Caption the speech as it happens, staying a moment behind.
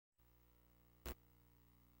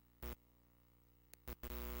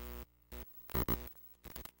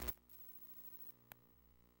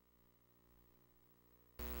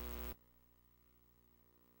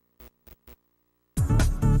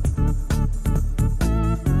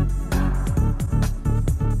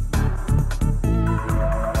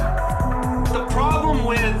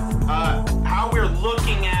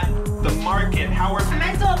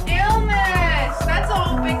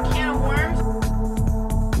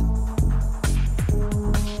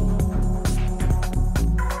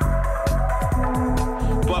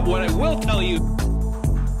What I will tell you...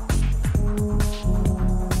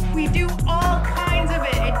 We do all kinds of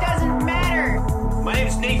it. It doesn't matter. My name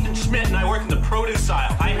is Nathan Schmidt, and I work in the produce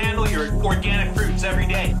aisle. I handle your organic fruits every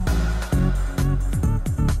day.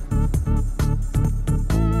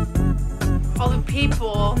 All the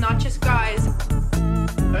people, not just guys.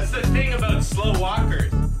 That's the thing about slow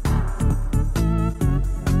walkers.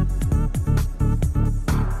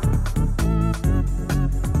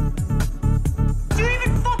 Do you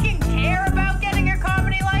even fucking care about getting your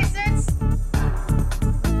comedy license?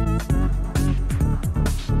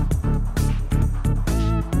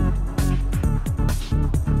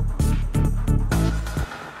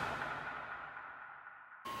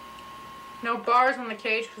 No bars on the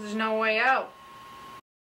cage because there's no way out.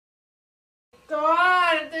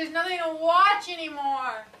 God, there's nothing to watch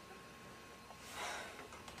anymore.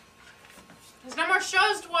 There's no more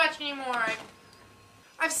shows to watch anymore.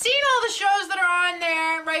 I've seen all the shows that are on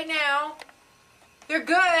there right now. They're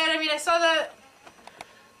good. I mean, I saw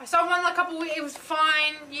one a couple weeks. It was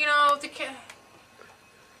fine. You know, it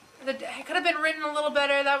could have been written a little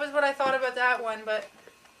better. That was what I thought about that one, but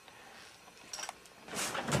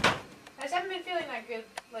I just haven't been feeling that good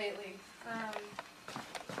lately.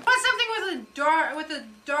 But something with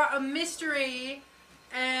a mystery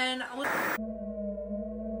and a little.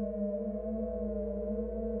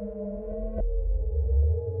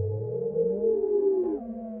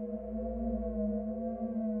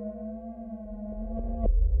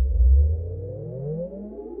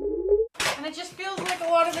 And it just feels like a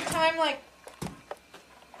lot of the time, like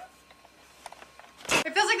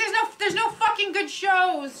it feels like there's no fucking good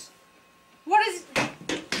shows. What is?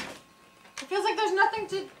 It feels like there's nothing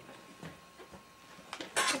to.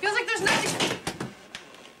 It feels like there's nothing.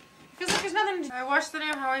 It feels like there's nothing to. I watched the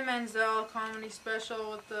new Howie Mandel comedy special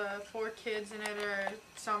with the 4 kids in it or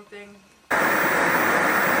something.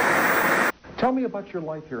 Tell me about your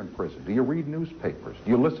life here in prison. Do you read newspapers? Do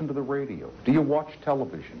you listen to the radio? Do you watch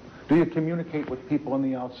television? Do you communicate with people on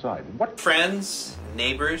the outside? What? Friends,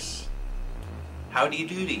 neighbors, howdy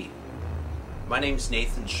doody. My name's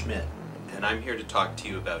Nathan Schmidt, and I'm here to talk to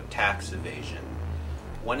you about tax evasion.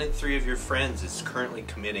 1 in 3 of your friends is currently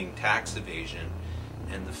committing tax evasion,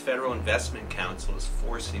 and the Federal Investment Council is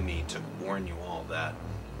forcing me to warn you all that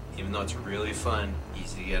even though it's really fun,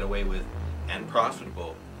 easy to get away with, and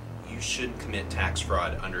profitable, you shouldn't commit tax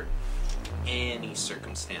fraud under any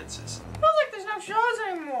circumstances. It feels like there's no shows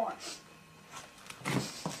anymore.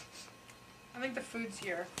 I think the food's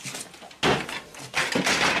here.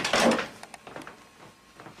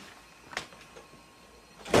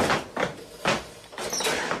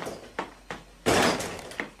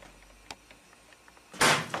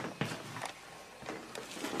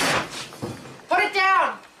 Put it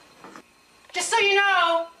down! Just so you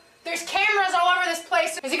know, there's cameras all over this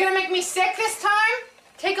place. Is it gonna make me sick this time?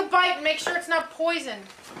 Take a bite and make sure it's not poisoned.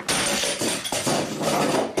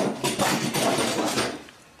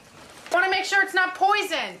 Want to make sure it's not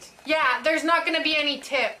poisoned. Yeah, there's not gonna be any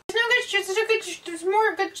tip. There's no good shows.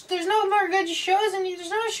 There's no more good shows, and there's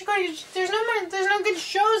no good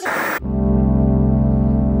shows.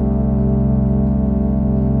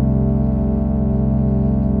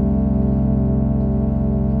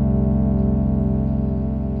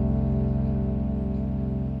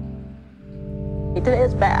 It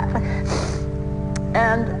is bad,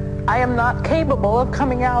 and I am not capable of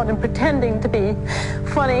coming out and pretending to be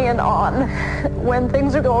funny and on when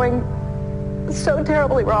things are going so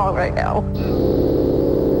terribly wrong right now.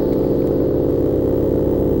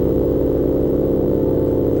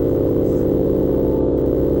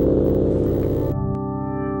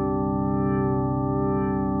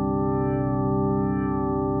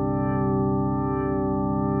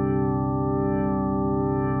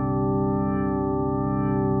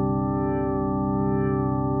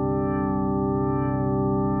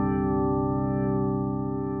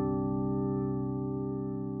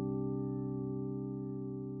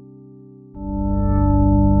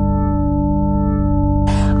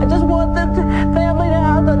 Family to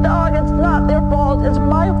have the dog, it's not their fault, it's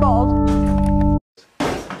my fault.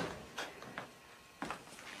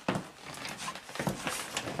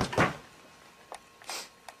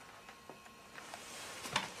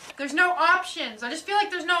 There's no options. I just feel like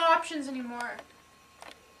there's no options anymore.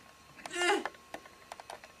 I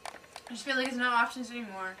just feel like there's no options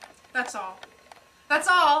anymore. That's all. That's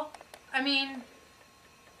all. I mean,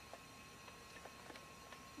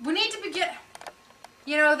 we need to begin.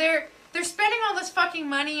 You know, they're spending all this fucking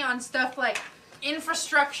money on stuff like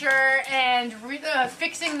infrastructure and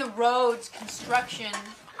fixing the roads, construction.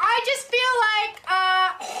 I just feel like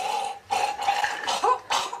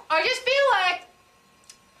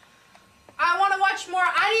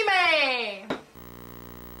anime!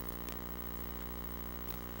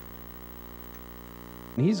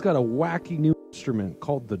 And he's got a wacky new instrument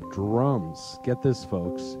called the drums. Get this,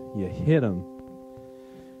 folks. You hit them,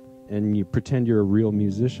 and you pretend you're a real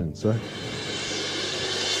musician. So.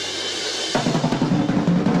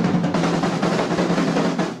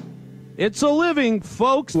 It's a living,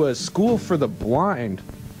 folks. A school for the blind,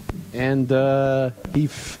 and he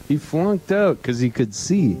flunked out because he could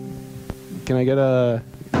see. Can I get a?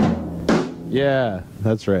 Yeah,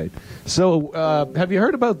 that's right. So, have you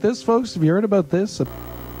heard about this, folks? Have you heard about this? Like,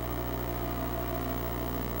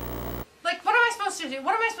 what am I supposed to do?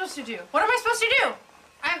 What am I supposed to do? What am I supposed to do?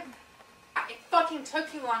 It fucking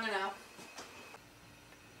took you long enough.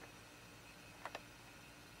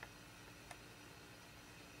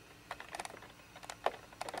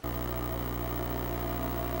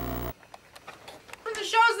 The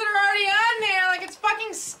shows that are already on there, like it's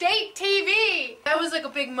fucking state TV. That was like a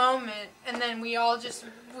big moment, and then we were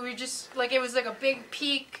just like, it was like a big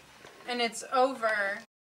peak, and it's over.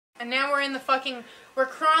 And now we're in the fucking, we're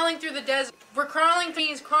crawling through the desert. We're crawling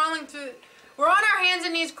through, we're on our hands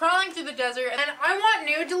and knees crawling through the desert, and I want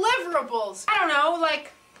new deliverables. I don't know,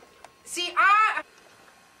 like, see, I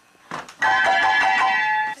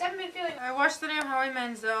haven't been feeling. I watched the new Howie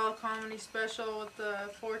Mandel comedy special with the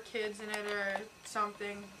 4 kids in it or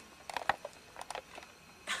something.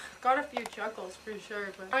 Got a few chuckles for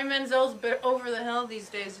sure, but Howie Mandel's a bit over the hill these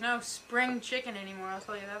days. No spring chicken anymore, I'll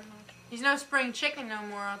tell you that much. He's no spring chicken no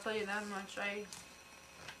more, I'll tell you that much.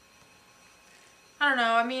 I don't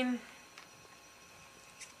know, I mean,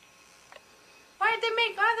 why did they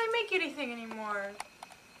make anything anymore?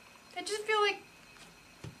 I just feel like,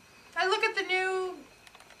 I look at the new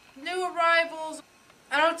arrivals,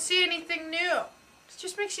 I don't see anything new. It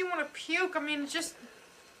just makes you want to puke. I mean, it's just,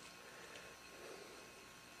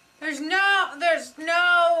 there's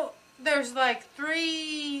like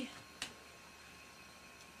three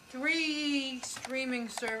streaming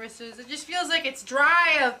services. It just feels like it's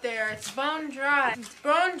dry out there. It's bone dry. It's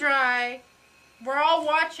bone dry. We're all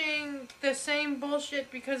watching the same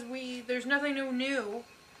bullshit because there's nothing new.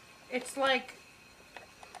 It's like,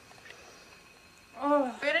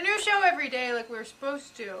 oh, we had a new show every day like we were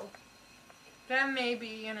supposed to. Then maybe,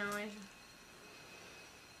 you know,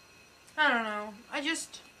 I don't know. There's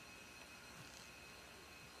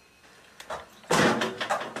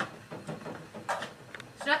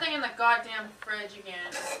nothing in the goddamn fridge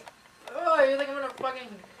again. Oh, you think I'm gonna fucking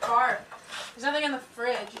barf. There's nothing in the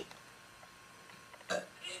fridge.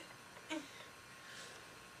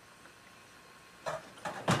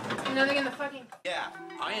 Nothing in the fucking... Yeah,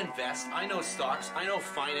 I invest, I know stocks, I know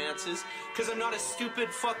finances, because I'm not a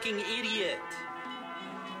stupid fucking idiot.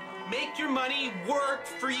 Make your money work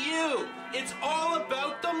for you. It's all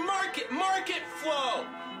about the market. Market flow.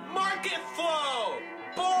 Market flow.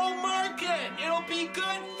 Bull market. It'll be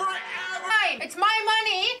good forever. It's my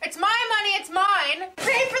money. It's my money. It's mine.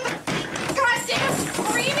 Pay for the goddamn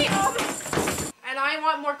premium. And I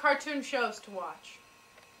want more cartoon shows to watch.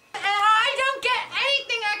 And I don't get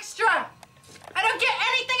anything extra. I don't get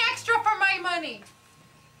anything extra for my money.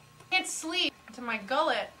 I can't sleep to my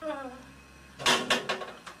gullet.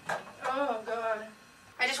 Oh God.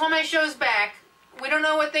 I just want my shows back. We don't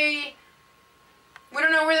know where they've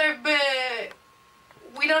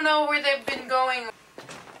been going.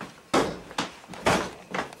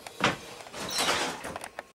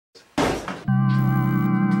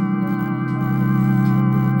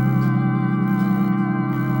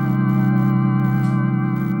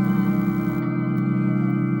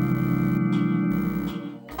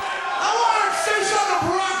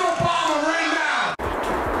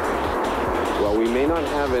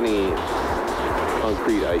 Have any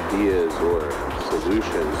concrete ideas or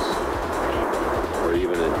solutions or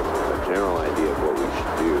even a general idea of what we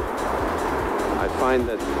should do. I find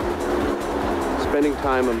that spending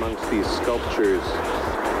time amongst these sculptures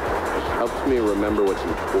helps me remember what's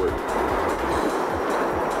important.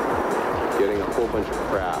 Getting a whole bunch of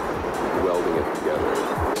crap, welding it together.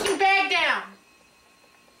 Keep your bag down.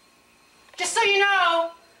 Just so you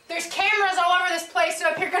know, there's cameras all over this place, so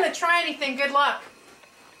if you're gonna try anything, good luck.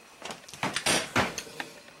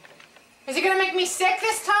 Is it gonna make me sick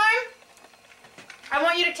this time? I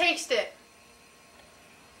want you to taste it.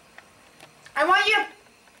 I want you to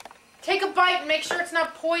take a bite and make sure it's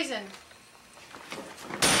not poisoned.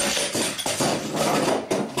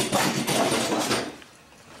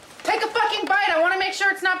 Take a fucking bite. I want to make sure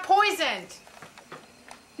it's not poisoned.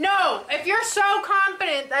 No, if you're so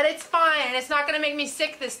confident that it's fine and it's not gonna make me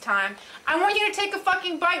sick this time, I want you to take a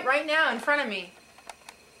fucking bite right now in front of me.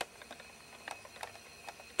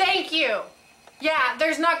 Thank you. Yeah,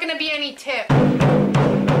 there's not gonna be any tip.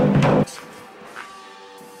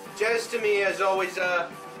 Jazz to me has always,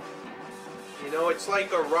 you know, it's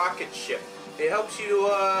like a rocket ship. It helps you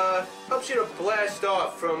to blast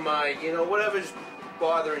off from, you know, whatever's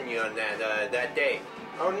bothering you on that day.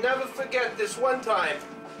 I'll never forget this one time.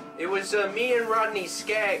 It was me and Rodney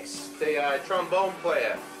Skaggs, the trombone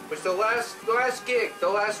player. It was the last gig, the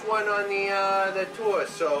last one on the tour.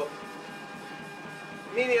 So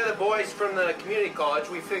me and the other boys from the community college,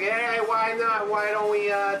 we figured, hey, why not? Why don't we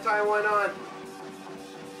tie one on?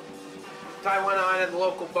 Tie one on at the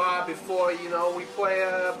local bar before, you know, we play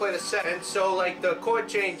the set. And so like the chord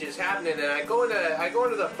change is happening, and I go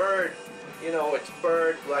into the bird, you know, it's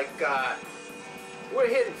bird, like we're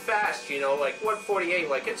hitting fast, you know, like 148,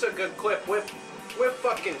 like it's a good clip. We're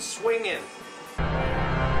fucking swinging.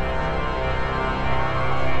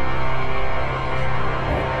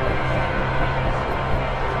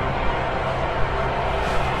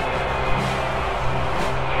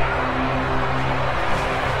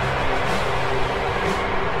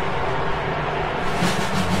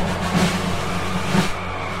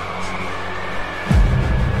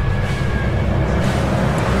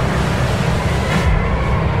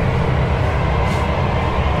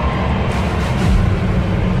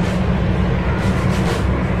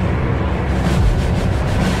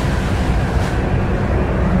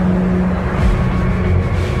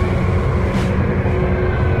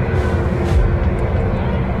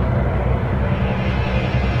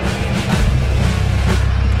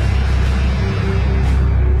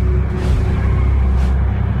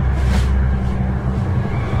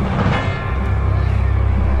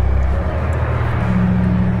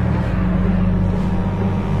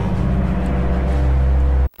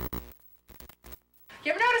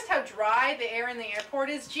 You ever noticed how dry the air in the airport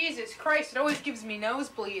is? Jesus Christ, it always gives me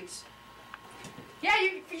nosebleeds. Yeah,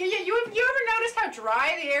 you ever noticed how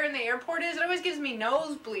dry the air in the airport is? It always gives me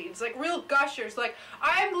nosebleeds, like real gushers. Like,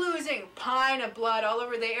 I'm losing pint of blood all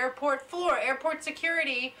over the airport floor. Airport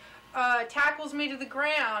security tackles me to the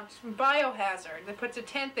ground. Biohazard. They puts a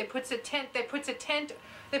tent, they puts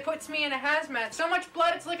me in a hazmat. So much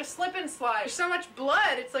blood, it's like a slip and slide. There's so much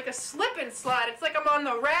blood, it's like a slip and slide. It's like I'm on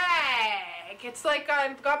the rag. It's like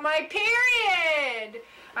I've got my period.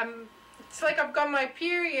 It's like I've got my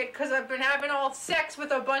period because I've been having all sex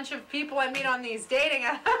with a bunch of people I meet on these dating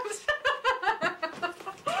apps.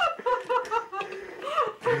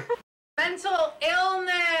 Mental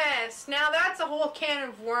illness. Now that's a whole can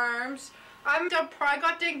of worms. I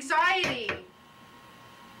got anxiety.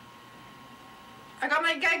 I got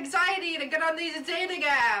my anxiety to get on these dating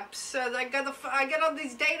apps. So I get on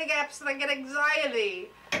these dating apps and I get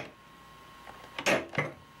anxiety.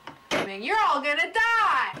 I mean, you're all gonna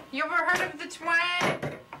die. You ever heard of the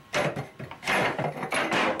twang?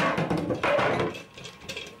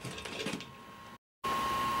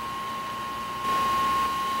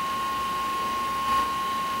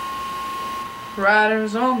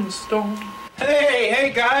 Riders on the storm.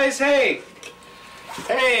 Hey guys, hey!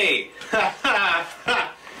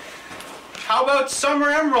 How about Summer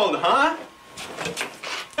Emerald, huh?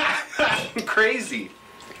 Crazy.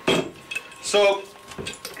 So,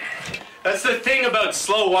 that's the thing about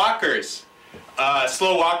slow walkers.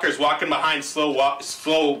 Slow walkers walking behind slow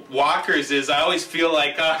walkers is I always feel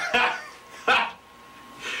like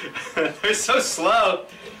they're so slow.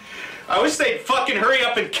 I wish they'd fucking hurry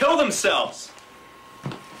up and kill themselves.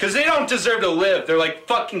 Because they don't deserve to live. They're like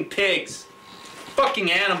fucking pigs.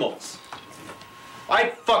 Fucking animals. I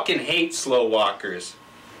fucking hate slow walkers.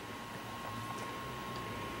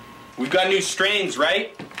 We've got new strains,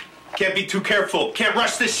 right? Can't be too careful. Can't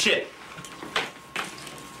rush this shit.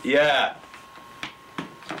 Yeah.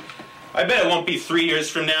 I bet it won't be 3 years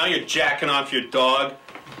from now you're jacking off your dog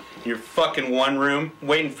in your fucking one room,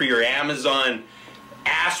 waiting for your Amazon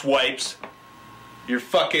ass wipes, your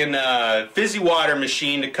fucking fizzy water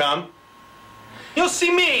machine to come. You'll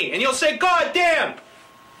see me and you'll say, God damn,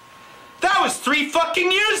 that was 3 fucking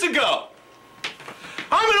years ago.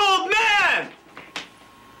 I'm an old man.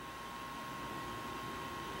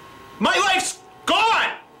 My life's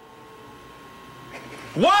gone.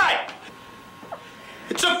 Why?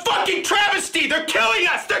 It's a fucking travesty. They're killing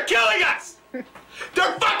us. They're killing us.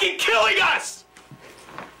 They're fucking killing us.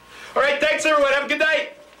 All right, thanks everyone. Have a good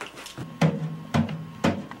night.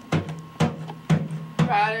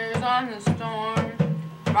 Riders on the storm,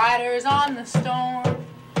 riders on the storm.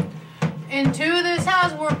 Into this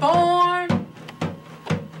house we're born,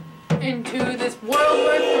 into this world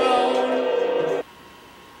we're thrown.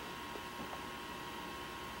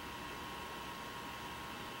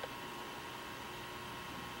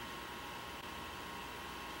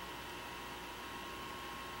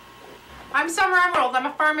 I'm Summer Heaberald. I'm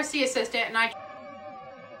a pharmacy assistant, and I...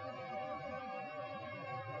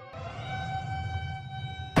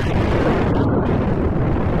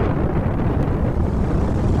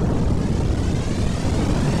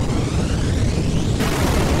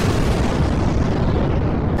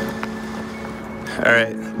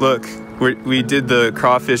 Alright, look, we did the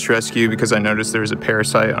crawfish rescue because I noticed there was a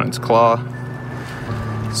parasite on its claw.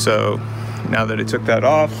 So, now that it took that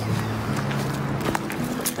off,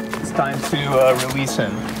 it's time to release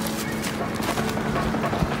him.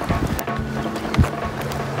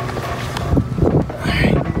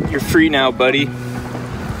 Alright, you're free now, buddy.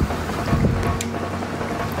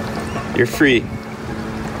 You're free.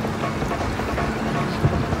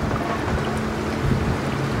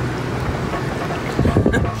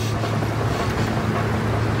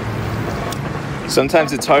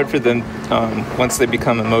 Sometimes it's hard for them once they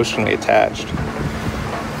become emotionally attached.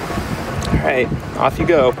 All right, off you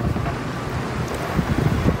go.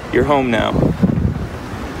 You're home now.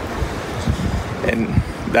 And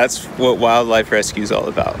that's what wildlife rescue is all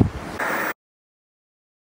about.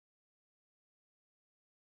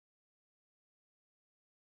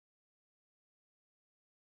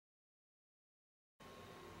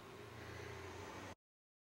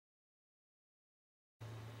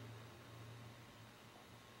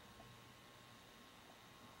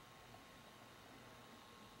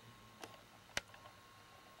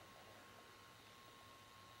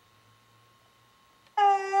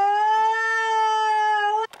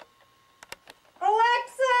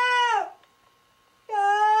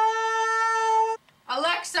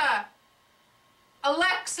 Alexa!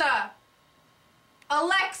 Alexa!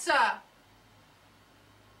 Alexa!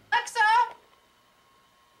 Alexa!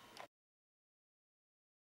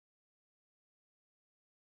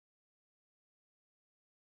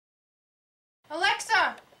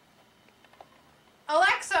 Alexa!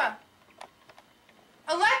 Alexa!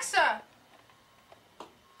 Alexa!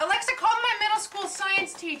 Alexa, call my middle school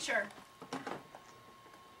science teacher.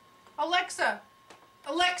 Alexa!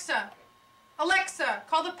 Alexa! Alexa,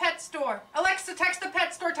 call the pet store. Alexa, text the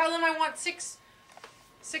pet store. Tell them I want six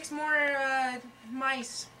more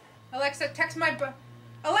mice. Alexa, text my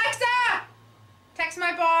Alexa! Text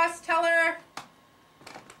my boss. Tell her.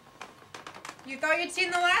 You thought you'd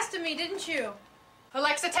seen the last of me, didn't you?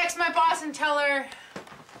 Alexa, text my boss and tell her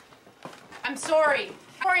I'm sorry.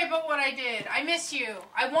 Sorry about what I did. I miss you.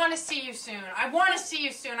 I want to see you soon. I want to see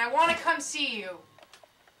you soon. I want to come see you.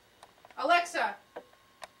 Alexa.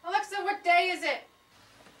 Alexa, what day is it?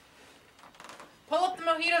 Pull up the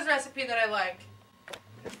mojitos recipe that I like.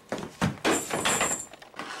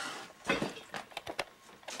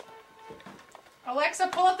 Alexa,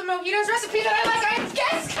 pull up the mojitos recipe that I like. I have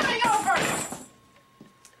guests coming over!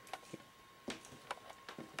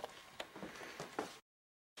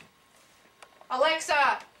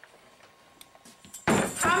 Alexa,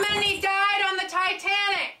 how many died on the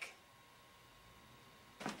Titanic?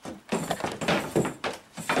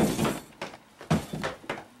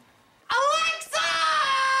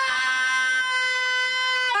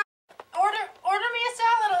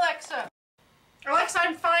 Alexa,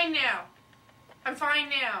 I'm fine now. I'm fine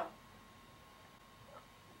now.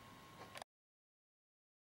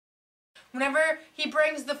 Whenever he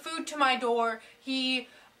brings the food to my door,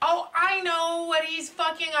 oh, I know what he's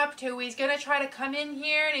fucking up to. He's gonna try to come in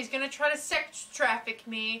here and he's gonna try to sex traffic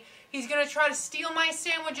me. He's gonna try to steal my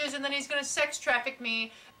sandwiches and then he's gonna sex traffic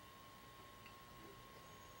me.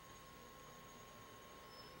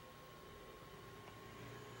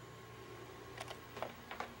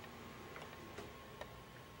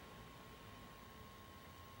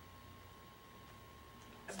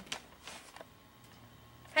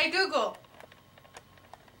 Hey Google,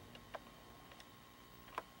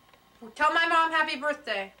 tell my mom happy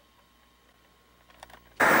birthday.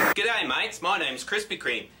 G'day mates, my name's Krispy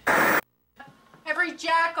Kreme. Every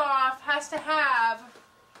jack-off has to have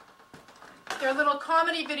their little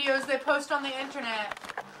comedy videos they post on the internet.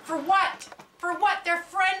 For what? For what? Their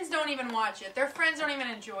friends don't even watch it. Their friends don't even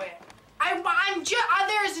enjoy it.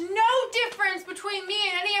 There's no difference between me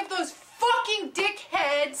and any of those fucking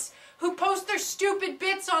dickheads who post their stupid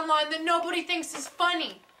bits online that nobody thinks is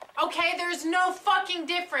funny. Okay? There's no fucking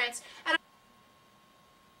difference. And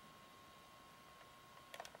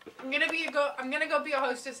I'm gonna go be a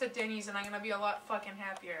hostess at Denny's and I'm gonna be a lot fucking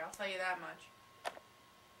happier, I'll tell you that much.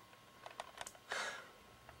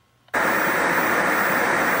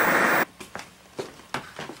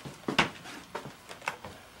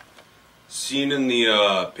 Seen in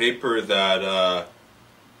the paper that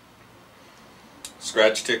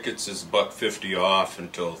scratch tickets is $1.50 off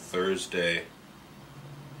until Thursday.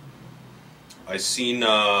 I seen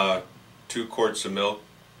 2 quarts of milk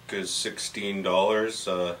is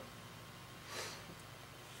 $16.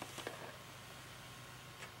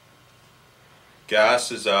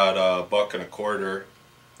 Gas is at $1.25.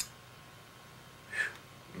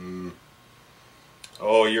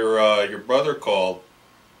 Oh, your brother called.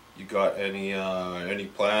 You got any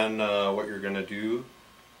plan what you're gonna do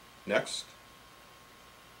next?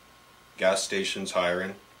 Gas station's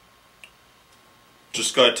hiring.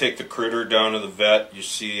 Just gotta take the critter down to the vet. You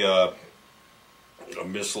see,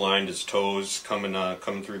 misaligned his toes coming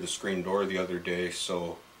through the screen door the other day.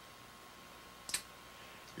 So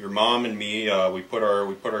your mom and me, we put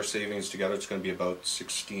our savings together. It's gonna be about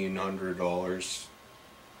 $1,600.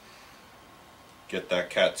 Get that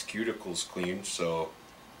cat's cuticles cleaned. So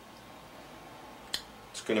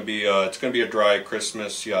it's gonna be a dry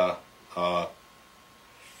Christmas. Yeah.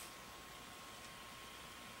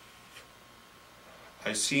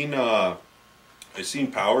 I seen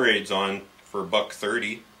Powerades on for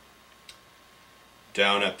 $1.30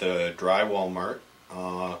 down at the drywall mart.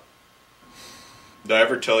 Did I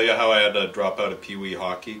ever tell you how I had to drop out of Pee Wee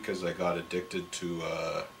hockey because I got addicted to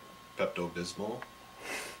Pepto-Bismol?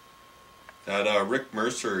 That Rick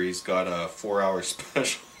Mercer, he's got a 4-hour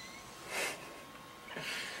special.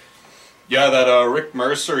 Yeah, that Rick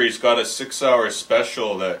Mercer, he's got a 6-hour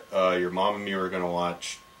special that your mom and me were gonna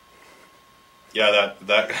watch. Yeah,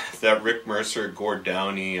 that Rick Mercer Gord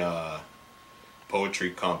Downey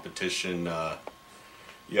poetry competition.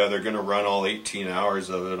 Yeah, they're gonna run all 18 hours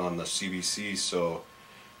of it on the CBC. So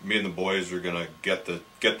me and the boys are gonna get the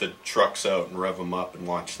trucks out and rev them up and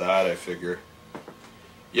watch that, I figure.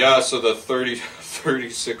 Yeah, so the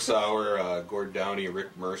 36-hour Gord Downey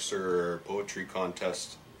Rick Mercer poetry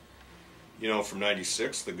contest. You know, from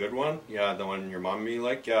 '96, the good one. Yeah, the one your mom and me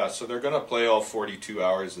like. Yeah, so they're gonna play all 42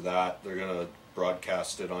 hours of that. They're gonna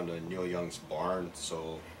broadcast it onto Neil Young's barn.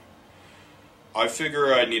 So I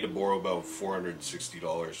figure I need to borrow about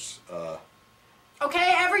 $460.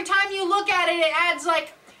 Okay, every time you look at it, it adds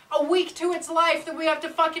like a week to its life that we have to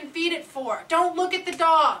fucking feed it for. Don't look at the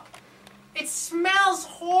dog. It smells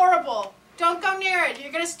horrible. Don't go near it.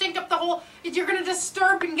 You're gonna stink up the whole... You're gonna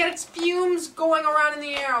disturb and get its fumes going around in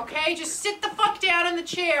the air, okay? Just sit the fuck down in the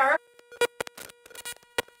chair.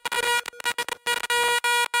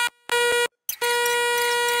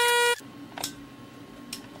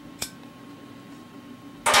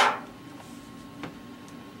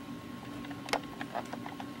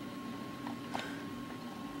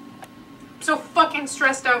 I'm so fucking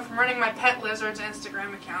stressed out from running my pet lizard's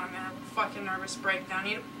Instagram account. I'm gonna have a fucking nervous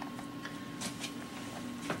breakdown.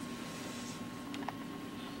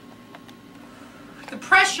 The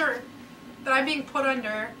pressure that I'm being put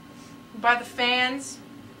under by the fans,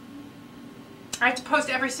 I have to post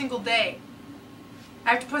every single day.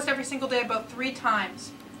 I have to post every single day about 3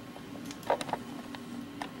 times.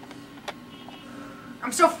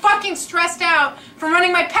 I'm so fucking stressed out from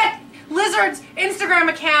running my pet lizard's Instagram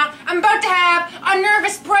account. I'm about to have a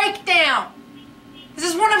nervous breakdown. This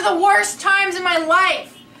is one of the worst times in my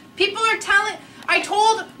life. People are telling... I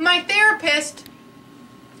told my therapist...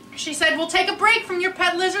 She said, we'll take a break from your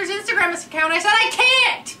pet lizard's Instagram account. I said, I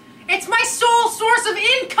can't! It's my sole source of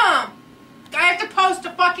income! I have to post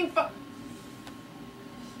a fucking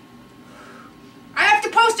I have to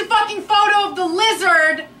post a fucking photo of the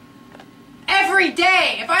lizard every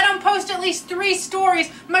day. If I don't post at least 3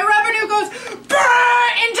 stories, my revenue goes into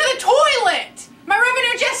the toilet! My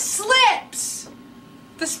revenue just slips!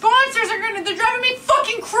 The sponsors are they're driving me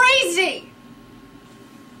fucking crazy!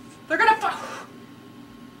 They're gonna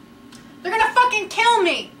fucking kill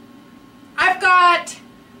me. I've got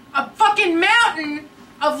a fucking mountain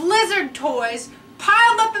of lizard toys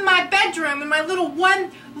piled up in my bedroom in my little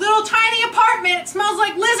tiny apartment. It smells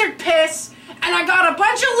like lizard piss, and I got a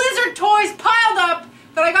bunch of lizard toys piled up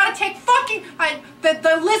that I gotta take fucking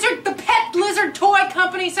the pet lizard toy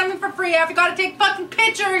company sent me for free. I've gotta take fucking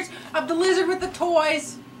pictures of the lizard with the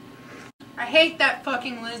toys. I hate that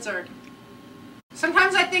fucking lizard.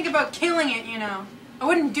 Sometimes I think about killing it, you know. I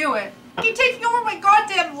wouldn't do it. You're taking over my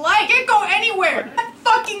goddamn life. I can't go anywhere. That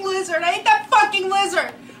fucking lizard. I hate that fucking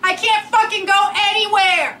lizard. I can't fucking go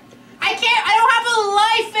anywhere. I don't have a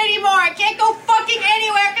life anymore. I can't go fucking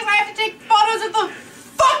anywhere because I have to take photos of the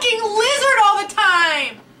fucking lizard all the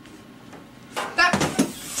time. That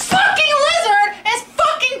fucking lizard is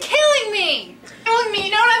fucking killing me.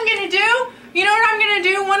 You know what I'm gonna do? You know what I'm gonna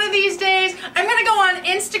do one of these days? I'm gonna go on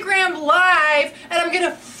Instagram Live and I'm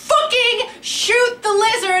gonna fucking shoot the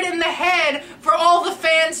lizard in the head for all the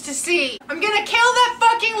fans to see. I'm gonna kill that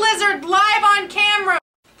fucking lizard live on camera.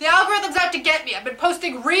 The algorithm's out to get me. I've been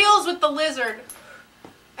posting reels with the lizard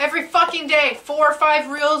Every fucking day, 4 or 5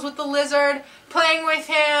 reels with the lizard, playing with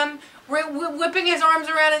him, whipping his arms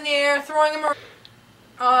around in the air, throwing him around.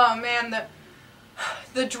 Oh man,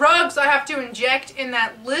 the drugs I have to inject in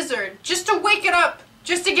that lizard just to wake it up,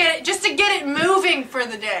 just to get it moving for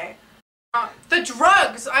the day. The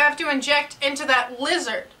drugs I have to inject into that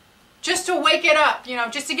lizard just to wake it up, you know,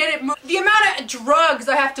 just to get it moving. The amount of drugs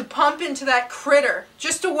I have to pump into that critter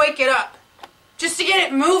just to wake it up, just to get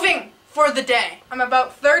it moving for the day. I'm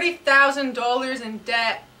about $30,000 in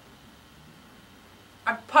debt.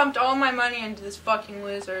 I pumped all my money into this fucking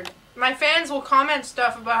lizard. My fans will comment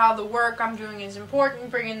stuff about how the work I'm doing is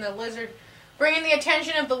important, bringing the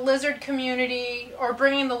attention of the lizard community, or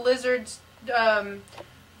bringing the lizard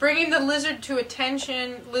to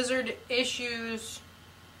attention, lizard issues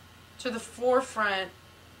to the forefront.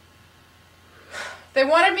 They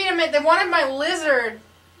wanted my lizard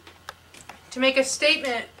to make a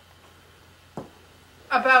statement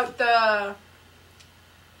about the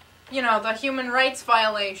human rights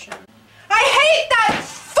violation. I hate that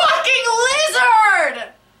fucking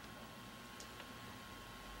lizard!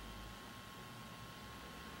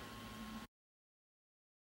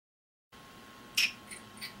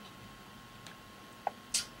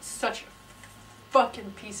 Such a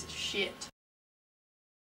fucking piece of shit.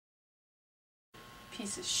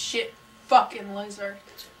 Piece of shit fucking lizard.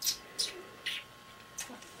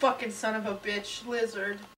 Fucking son of a bitch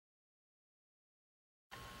lizard.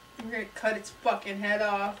 I'm gonna cut its fucking head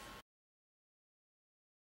off.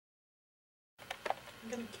 I'm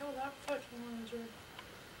gonna kill that fucking lizard.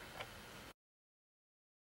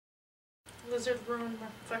 Lizard ruined my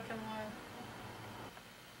fucking life.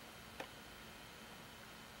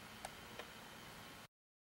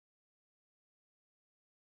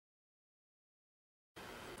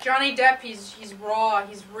 Johnny Depp, he's raw,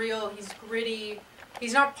 he's real, he's gritty.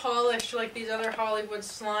 He's not polished like these other Hollywood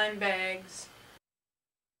slime bags.